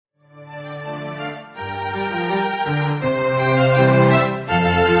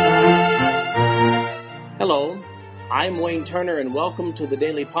Wayne Turner, and welcome to the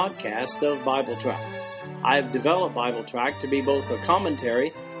daily podcast of Bible Track. I've developed Bible Track to be both a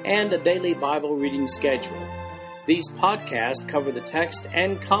commentary and a daily Bible reading schedule. These podcasts cover the text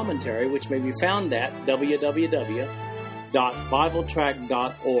and commentary, which may be found at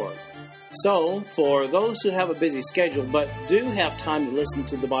www.bibletrack.org. So, for those who have a busy schedule but do have time to listen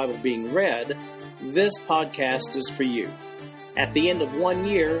to the Bible being read, this podcast is for you. At the end of 1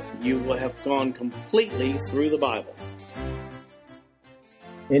 year, you will have gone completely through the Bible.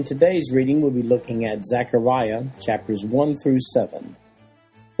 In today's reading, we'll be looking at Zechariah, chapters 1 through 7.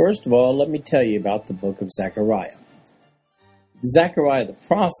 First of all, let me tell you about the book of Zechariah. Zechariah the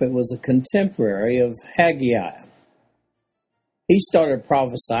prophet was a contemporary of Haggai. He started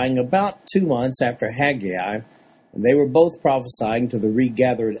prophesying about 2 months after Haggai, and they were both prophesying to the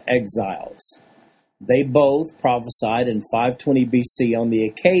regathered exiles. They both prophesied in 520 BC on the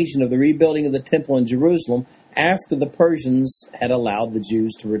occasion of the rebuilding of the temple in Jerusalem after the Persians had allowed the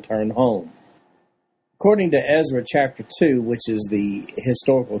Jews to return home. According to Ezra chapter 2, which is the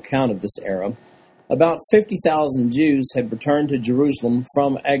historical account of this era, about 50,000 Jews had returned to Jerusalem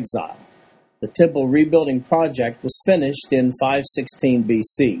from exile. The temple rebuilding project was finished in 516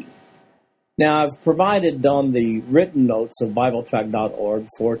 BC. Now, I've provided on the written notes of BibleTrack.org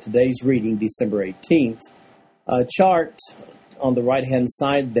for today's reading, December 18th, a chart on the right-hand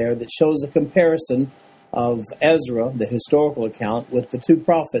side there that shows a comparison of Ezra, the historical account, with the two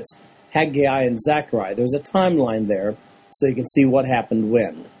prophets, Haggai and Zechariah. There's a timeline there so you can see what happened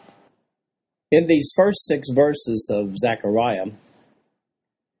when. In these first 6 verses of Zechariah,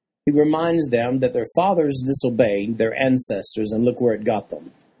 he reminds them that their fathers disobeyed their ancestors, and look where it got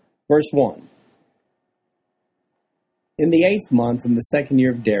them. Verse 1. In the 8th month, in the 2nd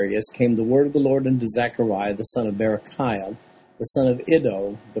year of Darius, came the word of the Lord unto Zechariah, the son of Berechiah, the son of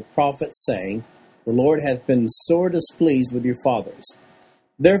Iddo, the prophet, saying, The Lord hath been sore displeased with your fathers.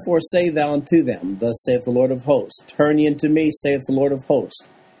 Therefore say thou unto them, Thus saith the Lord of hosts, Turn ye unto me, saith the Lord of hosts,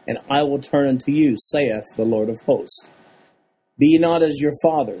 and I will turn unto you, saith the Lord of hosts. Be ye not as your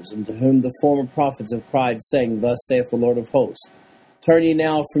fathers, unto whom the former prophets have cried, saying, Thus saith the Lord of hosts, Turn ye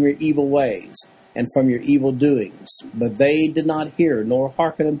now from your evil ways, and from your evil doings. But they did not hear, nor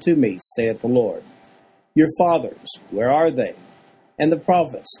hearken unto me, saith the Lord. Your fathers, where are they? And the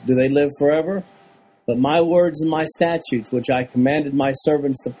prophets, do they live forever? But my words and my statutes, which I commanded my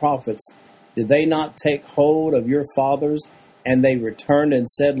servants the prophets, did they not take hold of your fathers? And they returned and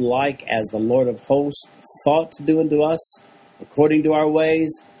said, Like as the Lord of hosts thought to do unto us, according to our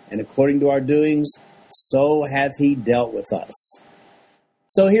ways, and according to our doings, so hath he dealt with us.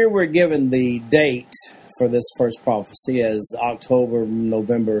 So here we're given the date for this first prophecy as October,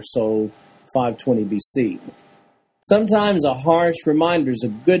 November, so 520 BC. Sometimes a harsh reminder is a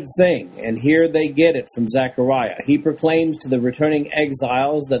good thing, and here they get it from Zechariah. He proclaims to the returning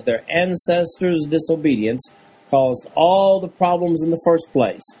exiles that their ancestors' disobedience caused all the problems in the first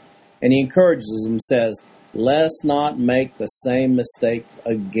place. And he encourages them, says, Let's not make the same mistake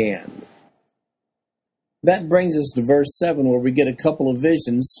again. That brings us to verse 7, where we get a couple of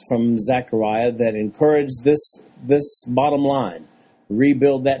visions from Zechariah that encourage this bottom line,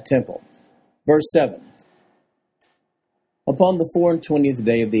 rebuild that temple. Verse 7, Upon the 24th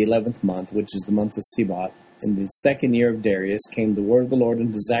day of the 11th month, which is the month of Shebat, in the 2nd year of Darius, came the word of the Lord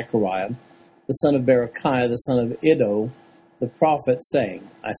unto Zechariah, the son of Berechiah, the son of Iddo, the prophet,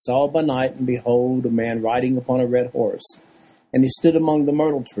 saying, I saw by night, and behold, a man riding upon a red horse, and he stood among the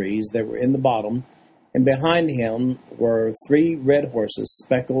myrtle trees that were in the bottom, and behind him were 3 red horses,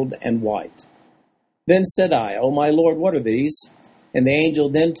 speckled and white. Then said I, O my Lord, what are these? And the angel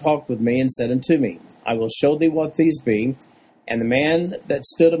then talked with me, and said unto me, I will show thee what these be. And the man that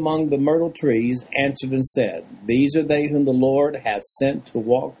stood among the myrtle trees answered and said, These are they whom the Lord hath sent to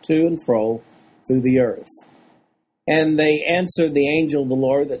walk to and fro through the earth. And they answered the angel of the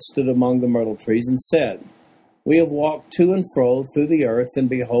Lord that stood among the myrtle trees, and said, We have walked to and fro through the earth, and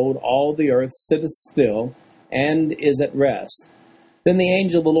behold, all the earth sitteth still, and is at rest. Then the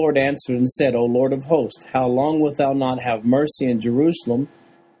angel of the Lord answered and said, O Lord of hosts, how long wilt thou not have mercy in Jerusalem,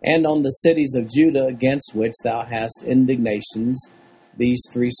 and on the cities of Judah, against which thou hast indignations these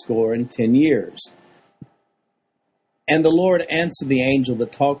 70 years? And the Lord answered the angel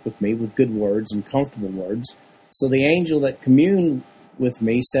that talked with me with good words and comfortable words. So the angel that communed with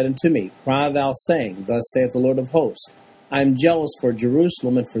me said unto me, Cry thou, saying, Thus saith the Lord of hosts, I am jealous for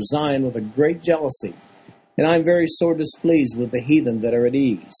Jerusalem and for Zion with a great jealousy, and I am very sore displeased with the heathen that are at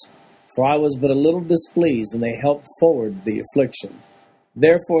ease. For I was but a little displeased, and they helped forward the affliction.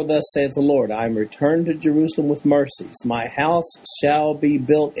 Therefore thus saith the Lord, I am returned to Jerusalem with mercies. My house shall be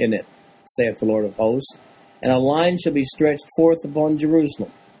built in it, saith the Lord of hosts, and a line shall be stretched forth upon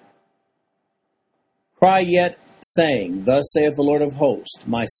Jerusalem. Cry yet, saying, Thus saith the Lord of hosts,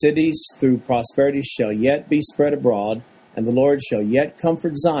 My cities through prosperity shall yet be spread abroad, and the Lord shall yet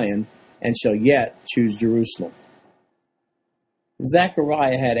comfort Zion, and shall yet choose Jerusalem.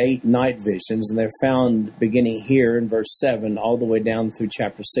 Zechariah had 8 night visions, and they're found beginning here in verse 7 all the way down through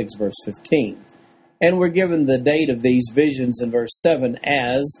chapter 6, verse 15. And we're given the date of these visions in verse 7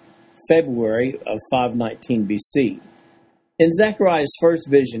 as February of 519 BC. In Zechariah's first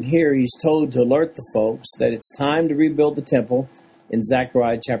vision here, he's told to alert the folks that it's time to rebuild the temple in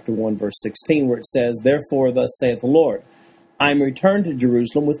Zechariah chapter 1, verse 16, where it says, Therefore thus saith the Lord, I am returned to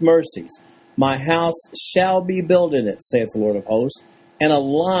Jerusalem with mercies. My house shall be built in it, saith the Lord of hosts, and a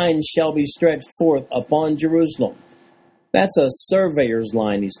line shall be stretched forth upon Jerusalem. That's a surveyor's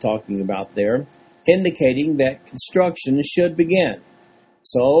line he's talking about there, indicating that construction should begin.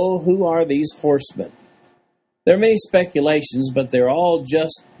 So, who are these horsemen? There are many speculations, but they're all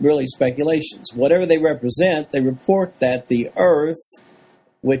just really speculations. Whatever they represent, they report that the earth,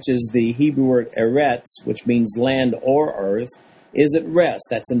 which is the Hebrew word eretz, which means land or earth, is at rest.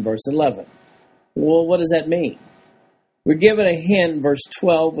 That's in verse 11. Well, what does that mean? We're given a hint in verse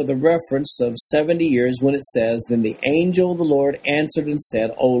 12 with a reference of 70 years when it says, Then the angel of the Lord answered and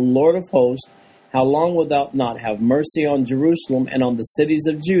said, O Lord of hosts, how long wilt thou not have mercy on Jerusalem and on the cities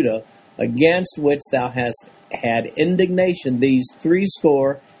of Judah, against which thou hast had indignation these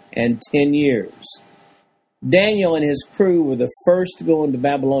 70 years? Daniel and his crew were the first to go into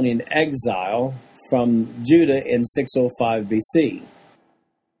Babylonian exile from Judah in 605 BC.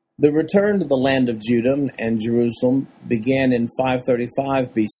 The return to the land of Judah and Jerusalem began in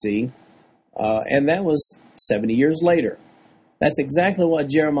 535 BC, and that was 70 years later. That's exactly what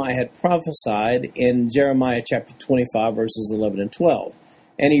Jeremiah had prophesied in Jeremiah chapter 25, verses 11 and 12.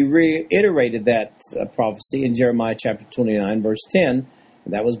 And he reiterated that prophecy in Jeremiah chapter 29, verse 10,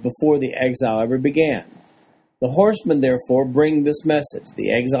 and that was before the exile ever began. The horsemen, therefore, bring this message.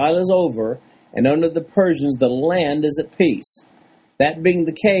 The exile is over, and under the Persians the land is at peace. That being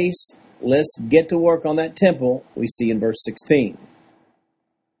the case, let's get to work on that temple we see in verse 16.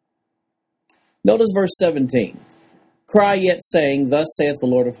 Notice verse 17. Cry yet, saying, Thus saith the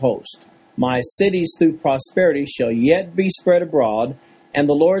Lord of hosts, My cities through prosperity shall yet be spread abroad, and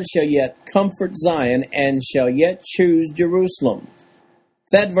the Lord shall yet comfort Zion, and shall yet choose Jerusalem.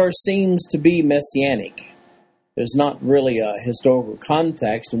 That verse seems to be messianic. There's not really a historical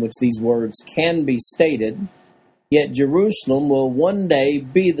context in which these words can be stated, yet Jerusalem will one day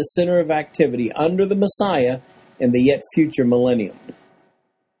be the center of activity under the Messiah in the yet future millennium.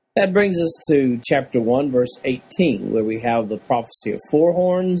 That brings us to chapter 1, verse 18, where we have the prophecy of 4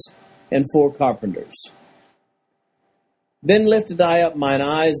 horns and 4 carpenters. Then lifted I up mine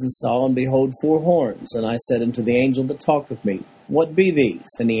eyes and saw, and behold, 4 horns. And I said unto the angel that talked with me, What be these?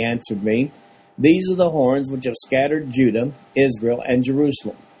 And he answered me, These are the horns which have scattered Judah, Israel, and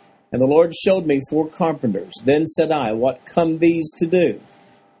Jerusalem. And the Lord showed me 4 carpenters. Then said I, What come these to do?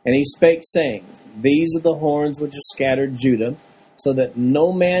 And he spake, saying, These are the horns which have scattered Judah, so that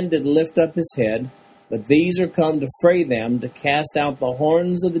no man did lift up his head, but these are come to fray them, to cast out the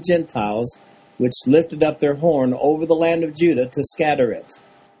horns of the Gentiles, which lifted up their horn over the land of Judah, to scatter it.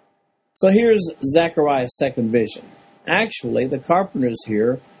 So here's Zechariah's second vision. Actually, the carpenters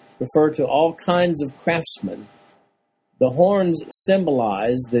here refer to all kinds of craftsmen. The horns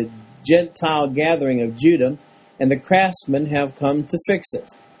symbolize the Gentile gathering of Judah, and the craftsmen have come to fix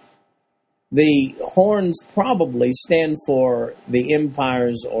it. The horns probably stand for the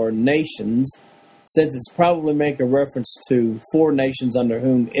empires or nations, since it's probably make a reference to 4 nations under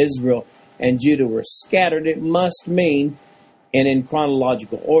whom Israel and Judah were scattered. It must mean, and in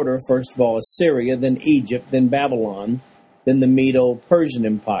chronological order, first of all Assyria, then Egypt, then Babylon, then the Medo-Persian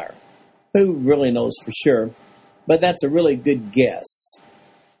Empire. Who really knows for sure? But that's a really good guess.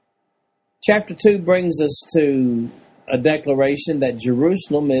 Chapter 2 brings us to a declaration that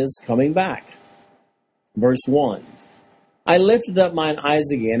Jerusalem is coming back. Verse 1. I lifted up mine eyes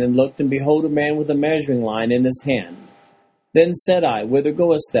again, and looked, and behold, a man with a measuring line in his hand. Then said I, Whither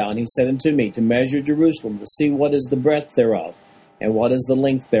goest thou? And he said unto me, To measure Jerusalem, to see what is the breadth thereof, and what is the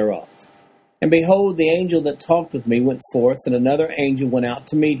length thereof. And behold, the angel that talked with me went forth, and another angel went out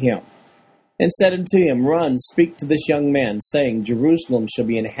to meet him, and said unto him, Run, speak to this young man, saying, Jerusalem shall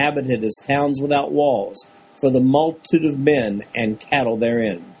be inhabited as towns without walls, for the multitude of men and cattle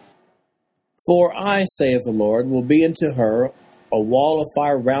therein. For I, saith the Lord, will be unto her a wall of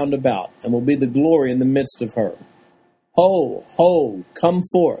fire round about, and will be the glory in the midst of her. Ho, ho, come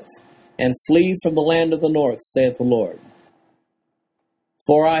forth, and flee from the land of the north, saith the Lord.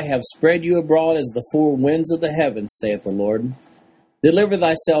 For I have spread you abroad as the four winds of the heavens, saith the Lord. Deliver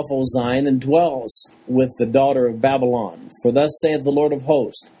thyself, O Zion, and dwell with the daughter of Babylon. For thus saith the Lord of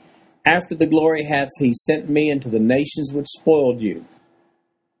hosts, After the glory hath he sent me into the nations which spoiled you.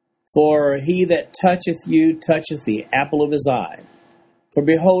 For he that toucheth you toucheth the apple of his eye. For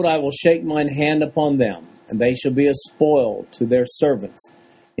behold, I will shake mine hand upon them, and they shall be a spoil to their servants.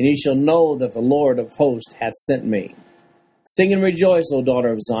 And ye shall know that the Lord of hosts hath sent me. Sing and rejoice, O daughter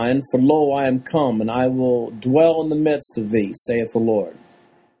of Zion, for lo, I am come, and I will dwell in the midst of thee, saith the Lord.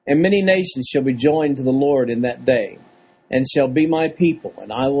 And many nations shall be joined to the Lord in that day, and shall be my people,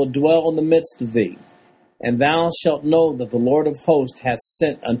 and I will dwell in the midst of thee. And thou shalt know that the Lord of hosts hath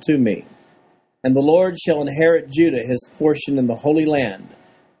sent unto me. And the Lord shall inherit Judah his portion in the Holy Land,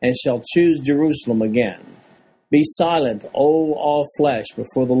 and shall choose Jerusalem again. Be silent, O all flesh,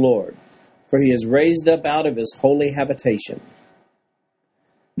 before the Lord, for he is raised up out of his holy habitation.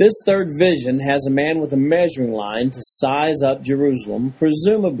 This third vision has a man with a measuring line to size up Jerusalem,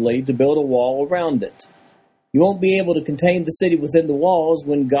 presumably to build a wall around it. You won't be able to contain the city within the walls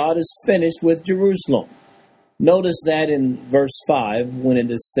when God is finished with Jerusalem. Notice that in verse 5 when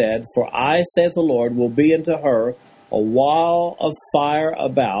it is said, For I, saith the Lord, will be unto her a wall of fire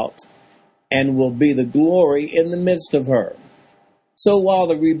about, and will be the glory in the midst of her. So while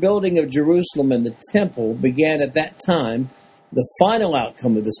the rebuilding of Jerusalem and the temple began at that time, the final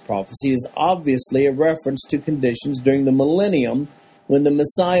outcome of this prophecy is obviously a reference to conditions during the millennium when the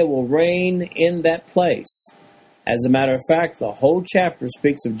Messiah will reign in that place. As a matter of fact, the whole chapter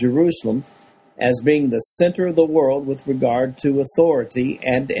speaks of Jerusalem as being the center of the world with regard to authority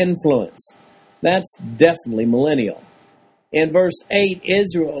and influence. That's definitely millennial. In verse 8,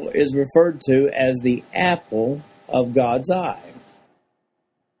 Israel is referred to as the apple of God's eye.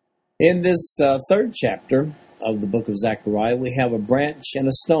 In this third chapter of the book of Zechariah, we have a branch and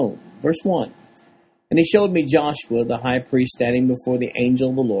a stone. Verse 1, And he showed me Joshua, the high priest, standing before the angel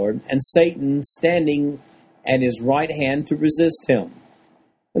of the Lord, and Satan standing at his right hand to resist him.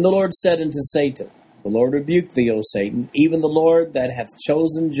 And the Lord said unto Satan, The Lord rebuke thee, O Satan, even the Lord that hath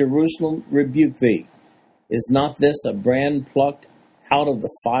chosen Jerusalem rebuke thee. Is not this a brand plucked out of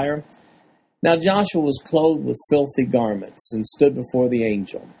the fire? Now Joshua was clothed with filthy garments, and stood before the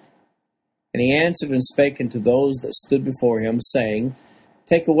angel. And he answered and spake unto those that stood before him, saying,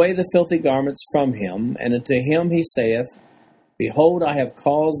 Take away the filthy garments from him. And unto him he saith, Behold, I have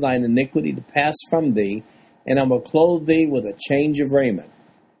caused thine iniquity to pass from thee, and I will clothe thee with a change of raiment.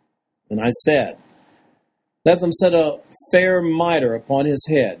 And I said, Let them set a fair mitre upon his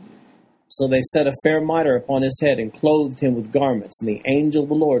head. So they set a fair mitre upon his head, and clothed him with garments. And the angel of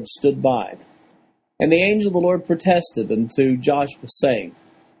the Lord stood by. And the angel of the Lord protested unto Joshua, saying,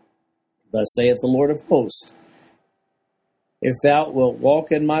 Thus saith the Lord of hosts, If thou wilt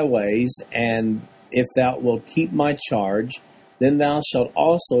walk in my ways, and if thou wilt keep my charge, then thou shalt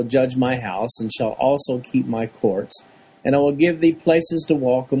also judge my house, and shalt also keep my courts, and I will give thee places to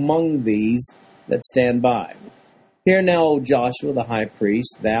walk among these that stand by. Hear now, O Joshua the high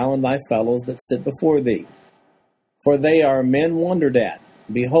priest, thou and thy fellows that sit before thee. For they are men wondered at.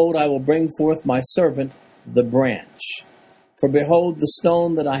 Behold, I will bring forth my servant, the branch. For behold, the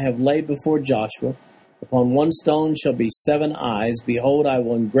stone that I have laid before Joshua, upon one stone shall be 7 eyes. Behold, I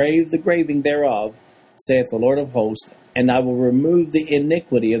will engrave the graving thereof, saith the Lord of hosts, and I will remove the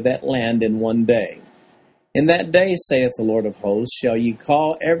iniquity of that land in one day. In that day, saith the Lord of hosts, shall ye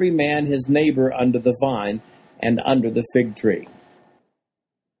call every man his neighbor under the vine, and under the fig tree.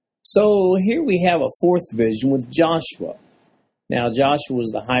 So here we have a fourth vision with Joshua. Now Joshua was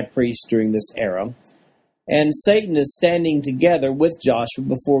the high priest during this era, and Satan is standing together with Joshua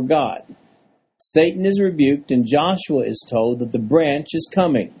before God. Satan is rebuked, and Joshua is told that the branch is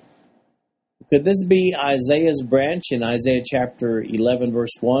coming. Could this be Isaiah's branch in Isaiah chapter 11,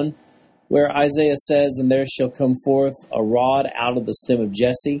 verse 1, where Isaiah says, And there shall come forth a rod out of the stem of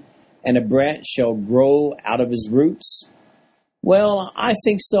Jesse, and a branch shall grow out of his roots? Well, I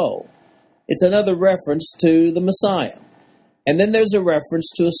think so. It's another reference to the Messiah. And then there's a reference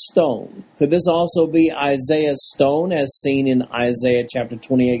to a stone. Could this also be Isaiah's stone, as seen in Isaiah chapter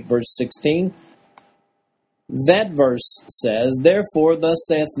 28, verse 16? That verse says, Therefore thus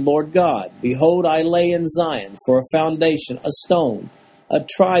saith the Lord God, Behold, I lay in Zion for a foundation, a stone, a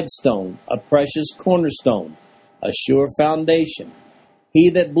tried stone, a precious cornerstone, a sure foundation. He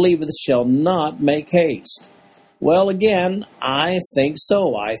that believeth shall not make haste. Well, again, I think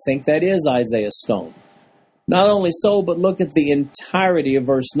so. I think that is Isaiah's stone. Not only so, but look at the entirety of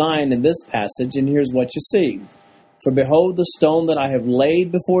verse 9 in this passage, and here's what you see. For behold, the stone that I have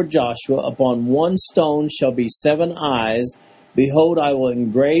laid before Joshua, upon one stone shall be 7 eyes, Behold, I will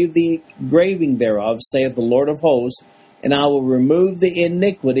engrave the engraving thereof, saith the Lord of hosts, and I will remove the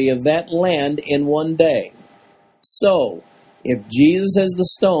iniquity of that land in one day. So, if Jesus is the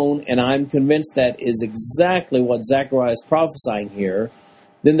stone, and I'm convinced that is exactly what Zechariah is prophesying here,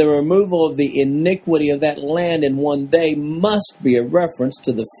 then the removal of the iniquity of that land in one day must be a reference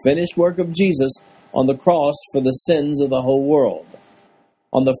to the finished work of Jesus on the cross for the sins of the whole world.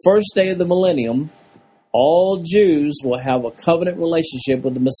 On the first day of the millennium, all Jews will have a covenant relationship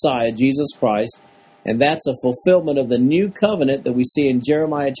with the Messiah, Jesus Christ, and that's a fulfillment of the new covenant that we see in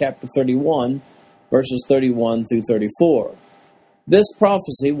Jeremiah chapter 31, verses 31 through 34. This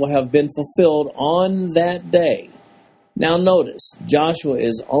prophecy will have been fulfilled on that day. Now notice, Joshua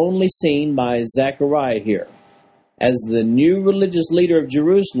is only seen by Zechariah here. As the new religious leader of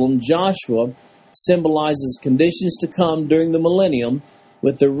Jerusalem, Joshua symbolizes conditions to come during the millennium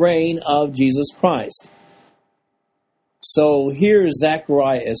with the reign of Jesus Christ. So here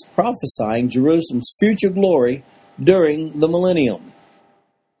Zechariah is prophesying Jerusalem's future glory during the millennium.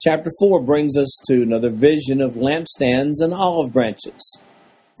 Chapter 4 brings us to another vision of lampstands and olive branches.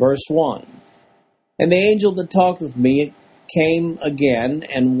 Verse 1. And the angel that talked with me came again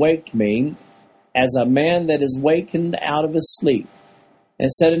and waked me, as a man that is wakened out of his sleep,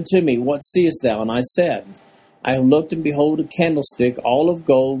 and said unto me, What seest thou? And I said, I have looked, and behold, a candlestick, all of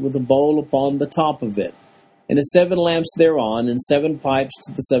gold, with a bowl upon the top of it, and the 7 lamps thereon, and 7 pipes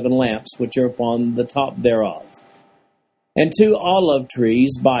to the 7 lamps which are upon the top thereof. And 2 olive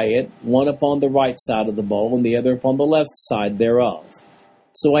trees by it, one upon the right side of the bowl, and the other upon the left side thereof.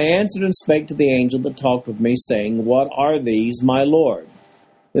 So I answered and spake to the angel that talked with me, saying, What are these, my Lord?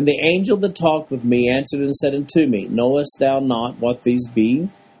 Then the angel that talked with me answered and said unto me, Knowest thou not what these be?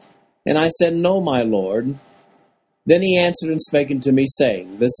 And I said, No, my Lord. Then he answered and spake unto me,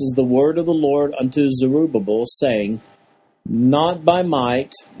 saying, This is the word of the Lord unto Zerubbabel, saying, Not by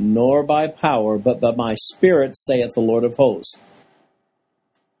might, nor by power, but by my Spirit, saith the Lord of hosts.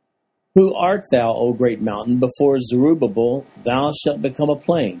 Who art thou, O great mountain? Before Zerubbabel thou shalt become a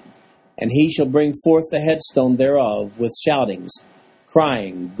plain, and he shall bring forth the headstone thereof with shoutings,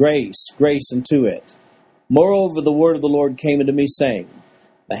 crying, Grace, grace unto it. Moreover, the word of the Lord came unto me, saying,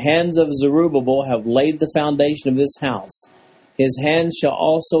 The hands of Zerubbabel have laid the foundation of this house. His hands shall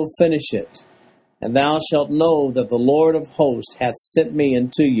also finish it. And thou shalt know that the Lord of hosts hath sent me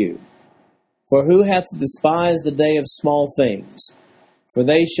unto you. For who hath despised the day of small things? For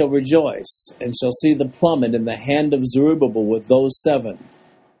they shall rejoice, and shall see the plummet in the hand of Zerubbabel with those 7.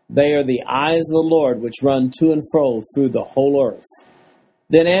 They are the eyes of the Lord, which run to and fro through the whole earth.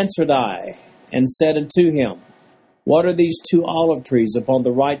 Then answered I, and said unto him, What are these 2 olive trees upon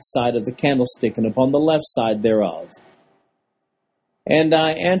the right side of the candlestick, and upon the left side thereof? And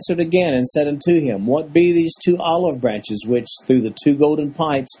I answered again, and said unto him, What be these 2 olive branches, which through the 2 golden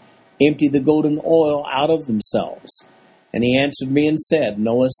pipes empty the golden oil out of themselves? And he answered me and said,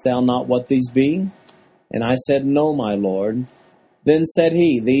 Knowest thou not what these be? And I said, No, my Lord. Then said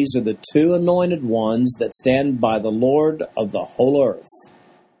he, These are the 2 anointed ones that stand by the Lord of the whole earth.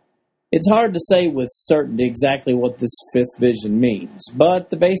 It's hard to say with certainty exactly what this 5th vision means, but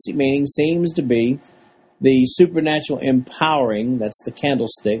the basic meaning seems to be the supernatural empowering, that's the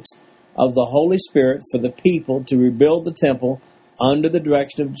candlesticks, of the Holy Spirit for the people to rebuild the temple under the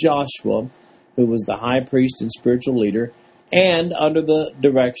direction of Joshua, who was the high priest and spiritual leader, and under the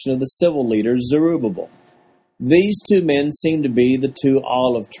direction of the civil leader, Zerubbabel. These 2 men seem to be the 2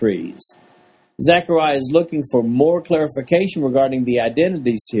 olive trees. Zechariah is looking for more clarification regarding the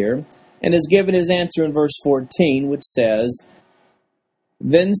identities here, and has given his answer in verse 14, which says,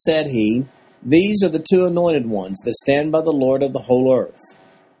 Then said he, These are the 2 anointed ones that stand by the Lord of the whole earth.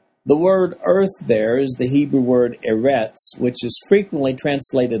 The word earth there is the Hebrew word eretz, which is frequently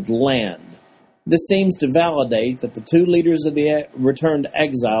translated land. This seems to validate that the 2 leaders of the returned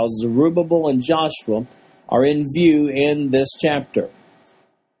exiles, Zerubbabel and Joshua, are in view in this chapter.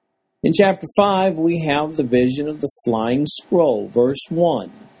 In chapter 5, we have the vision of the flying scroll, verse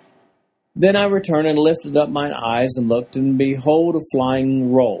 1. Then I returned and lifted up mine eyes and looked, and behold, a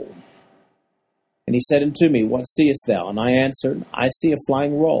flying roll. And he said unto me, What seest thou? And I answered, I see a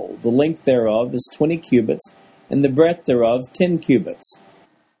flying roll. The length thereof is 20 cubits, and the breadth thereof 10 cubits.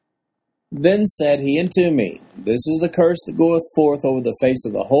 Then said he unto me, This is the curse that goeth forth over the face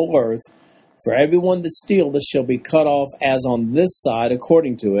of the whole earth. For every one that stealeth shall be cut off as on this side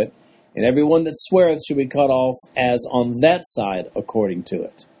according to it, and every one that sweareth shall be cut off as on that side according to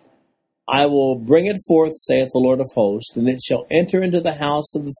it. I will bring it forth, saith the Lord of hosts, and it shall enter into the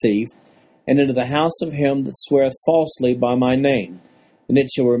house of the thief, and into the house of him that sweareth falsely by my name, and it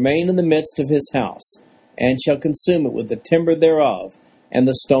shall remain in the midst of his house. and shall consume it with the timber thereof, and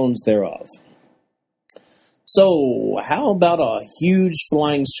the stones thereof. So, how about a huge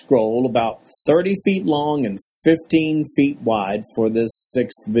flying scroll about 30 feet long and 15 feet wide for this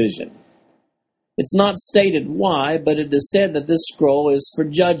sixth vision? It's not stated why, but it is said that this scroll is for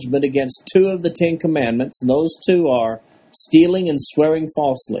judgment against 2 of the 10 commandments, and those 2 are stealing and swearing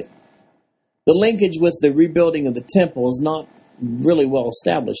falsely. The linkage with the rebuilding of the temple is not really well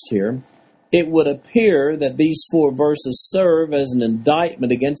established here. It would appear that these 4 verses serve as an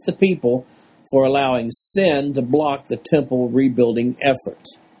indictment against the people for allowing sin to block the temple rebuilding effort.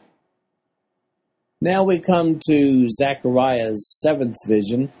 Now we come to Zechariah's 7th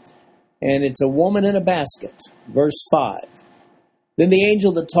vision, and it's a woman in a basket. Verse 5. Then the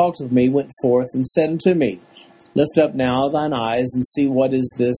angel that talked with me went forth and said unto me, Lift up now thine eyes, and see what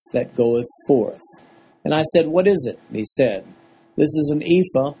is this that goeth forth. And I said, What is it? And he said, This is an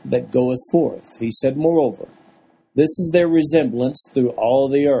ephah that goeth forth. He said, Moreover, this is their resemblance through all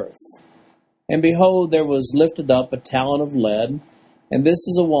the earth. And behold, there was lifted up a talent of lead, and this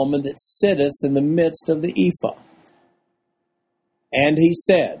is a woman that sitteth in the midst of the ephah. And he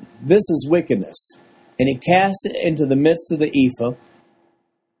said, This is wickedness. And he cast it into the midst of the ephah,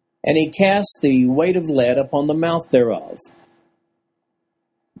 and he cast the weight of lead upon the mouth thereof.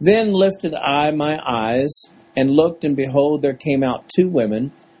 Then lifted I my eyes, and looked, and behold, there came out 2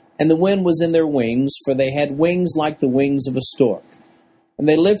 women, and the wind was in their wings, for they had wings like the wings of a stork. And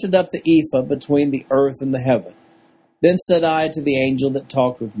they lifted up the ephah between the earth and the heaven. Then said I to the angel that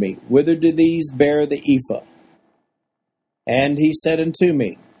talked with me, Whither do these bear the ephah? And he said unto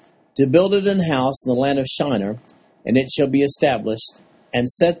me, To build it an house in the land of Shinar, and it shall be established, and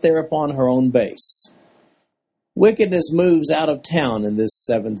set there upon her own base. Wickedness moves out of town in this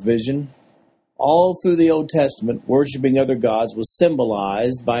 7th vision. All through the Old Testament, worshiping other gods was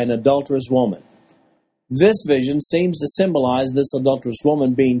symbolized by an adulterous woman. This vision seems to symbolize this adulterous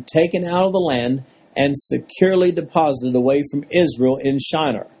woman being taken out of the land and securely deposited away from Israel in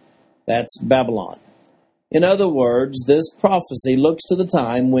Shinar. That's Babylon. In other words, this prophecy looks to the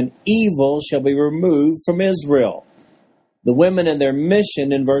time when evil shall be removed from Israel. The women and their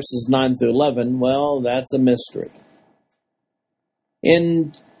mission in verses 9 through 11, well, that's a mystery.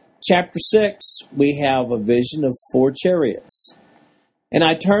 In chapter 6, we have a vision of 4 chariots. And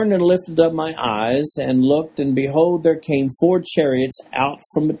I turned and lifted up my eyes, and looked, and behold, there came 4 chariots out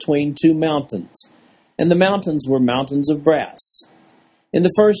from between 2 mountains. And the mountains were mountains of brass. In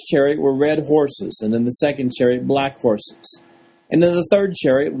the first chariot were red horses, and in the second chariot black horses. And in the third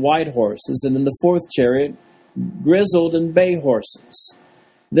chariot white horses, and in the fourth chariot grizzled and bay horses.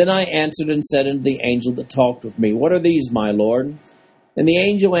 Then I answered and said unto the angel that talked with me, What are these, my Lord? And the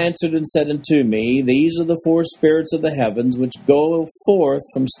angel answered and said unto me, These are the 4 spirits of the heavens, which go forth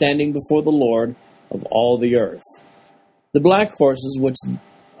from standing before the Lord of all the earth. The black horses which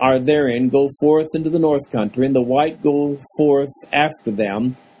are therein go forth into the north country, and the white go forth after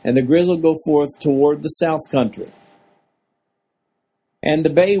them, and the grizzled go forth toward the south country. And the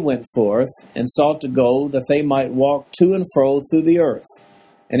bay went forth, and sought to go, that they might walk to and fro through the earth.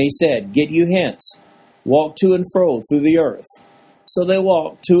 And he said, Get you hence, walk to and fro through the earth. So they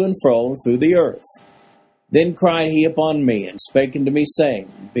walked to and fro through the earth. Then cried he upon me, and spake unto me,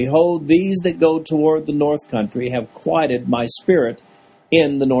 saying, Behold, these that go toward the north country have quieted my spirit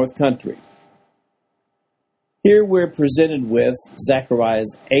in the north country. Here we're presented with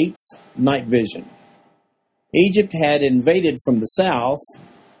Zechariah's 8th night vision. Egypt had invaded from the south.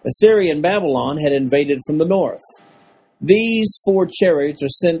 Assyria and Babylon had invaded from the north. These 4 chariots are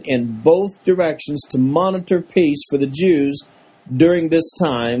sent in both directions to monitor peace for the Jews during this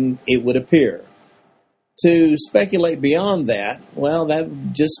time, it would appear. To speculate beyond that, well, that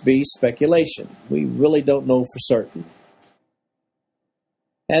would just be speculation. We really don't know for certain.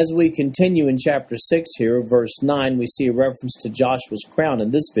 As we continue in chapter 6 here, verse 9, we see a reference to Joshua's crown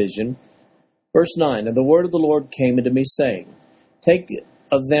in this vision. Verse 9, And the word of the Lord came unto me, saying, Take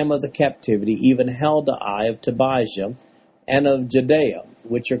of them of the captivity, even Heldai of Tobijah, and of Judea,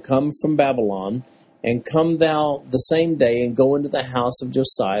 which are come from Babylon, and come thou the same day, and go into the house of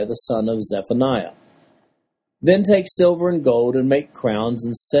Josiah the son of Zephaniah. Then take silver and gold, and make crowns,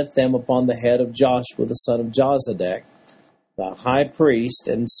 and set them upon the head of Joshua the son of Jozadak, the high priest,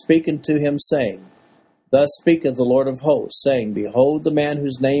 and speak unto him, saying, Thus speaketh the Lord of hosts, saying, Behold the man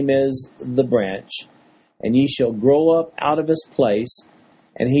whose name is the branch, and ye shall grow up out of his place,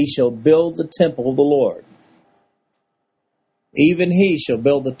 and he shall build the temple of the Lord. Even he shall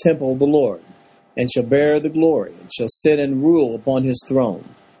build the temple of the Lord, and shall bear the glory, and shall sit and rule upon his throne.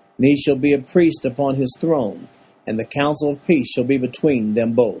 And he shall be a priest upon his throne, and the counsel of peace shall be between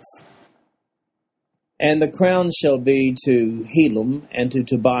them both. And the crown shall be to Helum, and to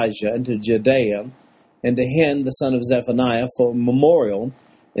Tobijah, and to Jedaiah, and to Hen, the son of Zephaniah, for a memorial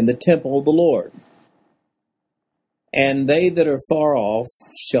in the temple of the Lord. And they that are far off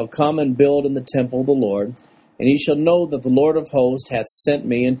shall come and build in the temple of the Lord, and ye shall know that the Lord of hosts hath sent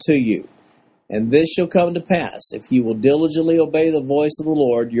me unto you. And this shall come to pass, if ye will diligently obey the voice of the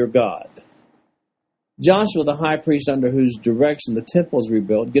Lord your God. Joshua, the high priest under whose direction the temple is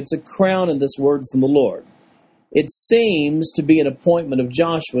rebuilt, gets a crown in this word from the Lord. It seems to be an appointment of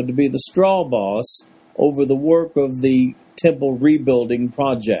Joshua to be the straw boss over the work of the temple rebuilding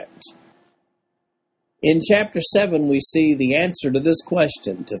project. In chapter 7, we see the answer to this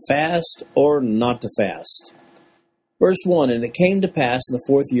question, to fast or not to fast. Verse 1, And it came to pass in the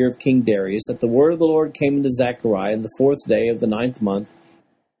 4th year of King Darius that the word of the Lord came unto Zechariah in the 4th day of the 9th month,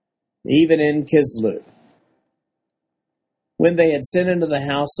 even in Kislev. When they had sent into the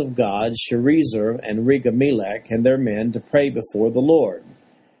house of God Sherezer and Regamelech and their men to pray before the Lord,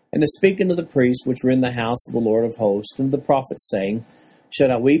 and to speak unto the priests which were in the house of the Lord of hosts, and the prophets, saying,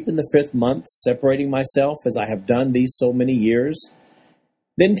 Should I weep in the 5th month, separating myself, as I have done these so many years?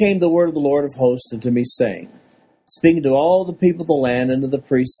 Then came the word of the Lord of hosts unto me, saying, Speaking to all the people of the land and to the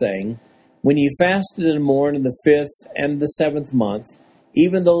priests, saying, When ye fasted and mourned in the 5th and the 7th month,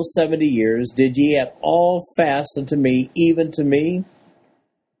 even those 70 years, did ye at all fast unto me, even to me?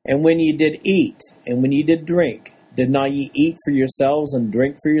 And when ye did eat, and when ye did drink, did not ye eat for yourselves and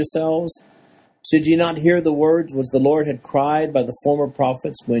drink for yourselves? Should ye not hear the words which the Lord had cried by the former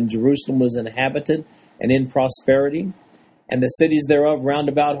prophets when Jerusalem was inhabited and in prosperity, and the cities thereof round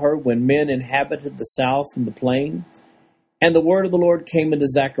about her, when men inhabited the south and the plain? And the word of the Lord came unto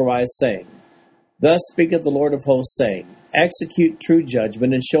Zechariah, saying, Thus speaketh the Lord of hosts, saying, Execute true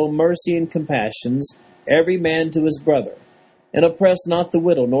judgment, and show mercy and compassions, every man to his brother, and oppress not the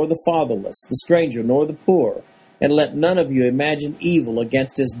widow, nor the fatherless, the stranger, nor the poor, and let none of you imagine evil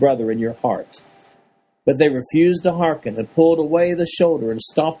against his brother in your heart. But they refused to hearken, and pulled away the shoulder, and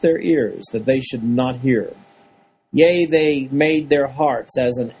stopped their ears, that they should not hear. Yea, they made their hearts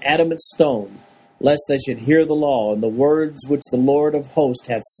as an adamant stone, lest they should hear the law, and the words which the Lord of hosts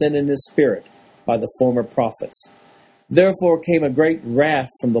hath sent in his spirit by the former prophets. Therefore came a great wrath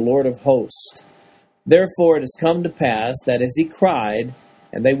from the Lord of hosts. Therefore it has come to pass, that as he cried,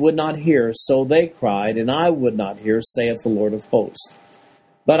 and they would not hear, so they cried, and I would not hear, saith the Lord of hosts.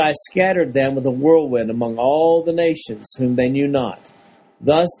 But I scattered them with a whirlwind among all the nations, whom they knew not.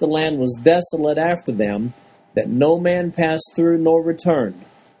 Thus the land was desolate after them, that no man passed through nor returned,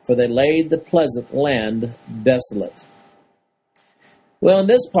 for they laid the pleasant land desolate. Well, in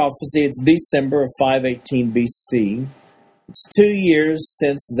this prophecy, it's December of 518 BC. It's 2 years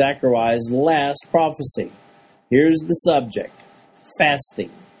since Zechariah's last prophecy. Here's the subject: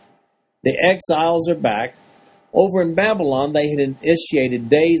 fasting. The exiles are back. Over in Babylon, they had initiated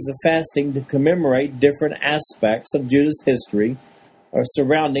days of fasting to commemorate different aspects of Judah's history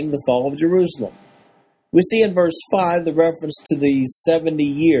surrounding the fall of Jerusalem. We see in verse 5 the reference to the 70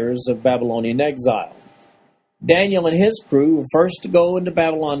 years of Babylonian exile. Daniel and his crew were first to go into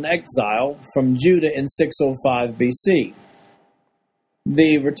Babylon exile from Judah in 605 BC.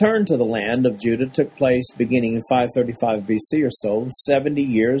 The return to the land of Judah took place beginning in 535 BC or so, 70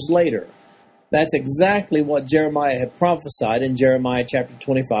 years later. That's exactly what Jeremiah had prophesied in Jeremiah chapter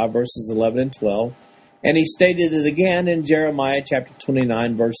 25, verses 11 and 12, and he stated it again in Jeremiah chapter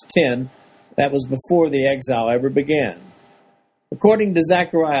 29, verse 10. That was before the exile ever began. According to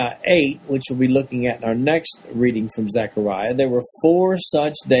Zechariah 8, which we'll be looking at in our next reading from Zechariah, there were 4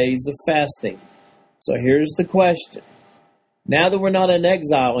 such days of fasting. So here's the question. Now that we're not in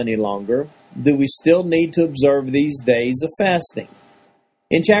exile any longer, do we still need to observe these days of fasting?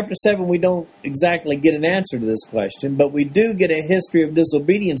 In chapter 7, we don't exactly get an answer to this question, but we do get a history of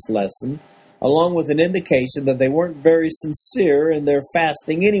disobedience lesson, along with an indication that they weren't very sincere in their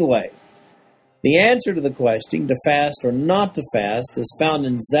fasting anyway. The answer to the question, to fast or not to fast, is found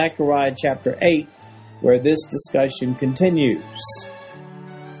in Zechariah chapter 8, where this discussion continues.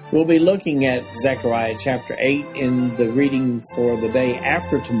 We'll be looking at Zechariah chapter 8 in the reading for the day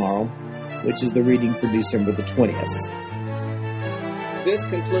after tomorrow, which is the reading for December the 20th. This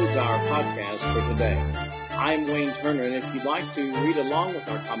concludes our podcast for today. I'm Wayne Turner, and if you'd like to read along with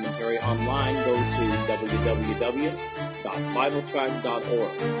our commentary online, go to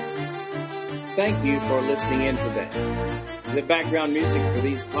www.bibletrack.org. Thank you for listening in today. The background music for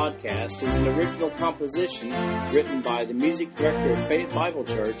these podcasts is an original composition written by the music director of Faith Bible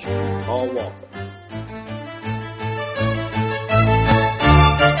Church, Paul Walker.